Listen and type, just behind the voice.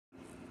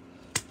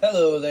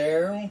Hello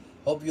there.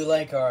 Hope you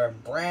like our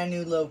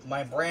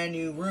my brand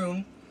new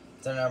room.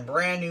 It's in our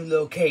brand new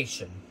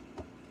location.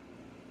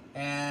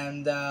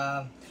 And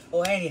today's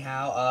what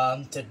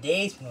I'm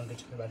going to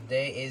talk about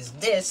today is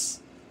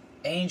this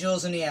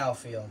Angels in the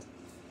Outfield.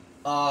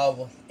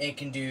 It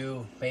can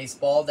do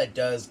baseball that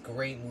does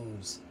great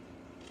moves.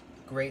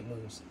 Great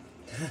moves.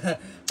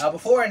 Now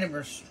before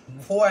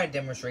I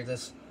demonstrate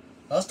this,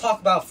 let's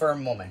talk about for a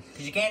moment,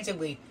 because you can't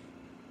simply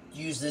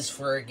use this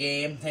for a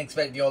game and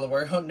expect you all to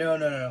work. Oh,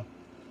 no.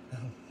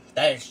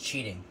 That is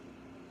cheating.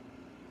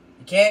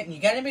 You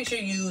gotta make sure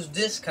you use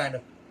this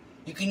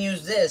you can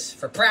use this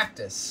for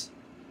practice.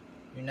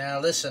 Now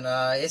listen,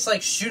 it's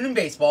like shooting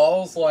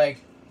baseballs, like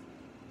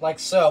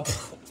so.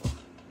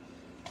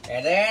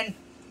 And then,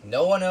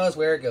 no one knows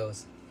where it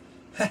goes.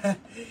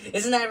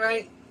 Isn't that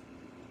right?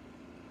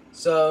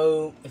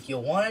 So, if you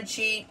want to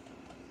cheat,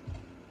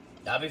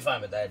 I'll be fine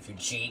with that if you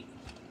cheat.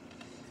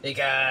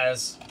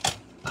 Because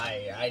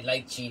I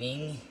like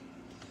cheating.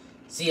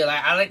 See,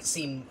 I like to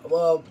see,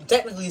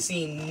 technically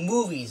seeing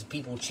movies,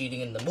 people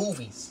cheating in the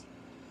movies.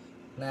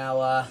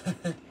 Now,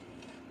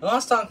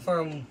 let's talk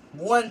for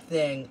one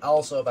thing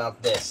also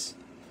about this.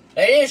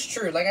 It is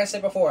true, like I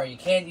said before, you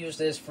can't use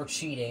this for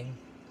cheating.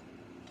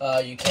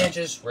 You can't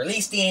just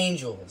release the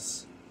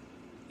Angels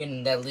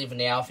that live in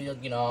the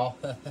outfield, No.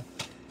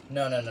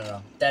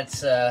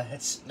 That's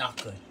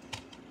not good.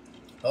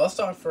 Let's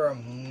talk for a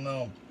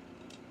moment.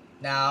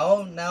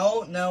 Now,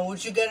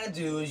 what you gotta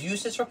do is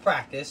use this for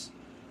practice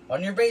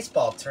on your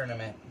baseball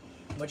tournament.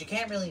 But you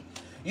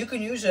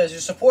can use it as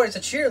your support as a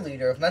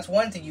cheerleader. That's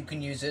one thing you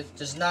can use it,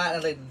 just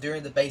not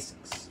during the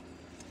basics.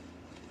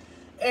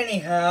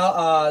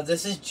 Anyhow,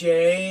 this is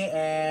Jay,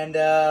 and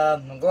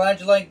I'm glad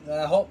you like.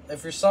 I hope if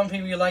for some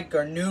people you like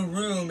our new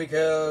room,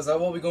 because I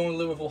will be going to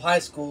Liverpool High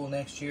School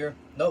next year.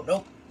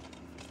 Nope.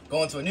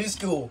 Going to a new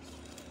school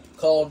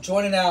called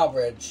Jordan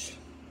Albridge.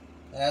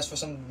 And as for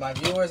some of my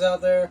viewers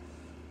out there,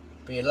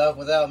 be luck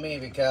without me,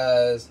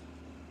 because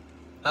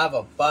have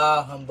a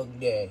bah humbug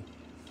day.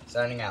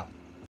 Signing out.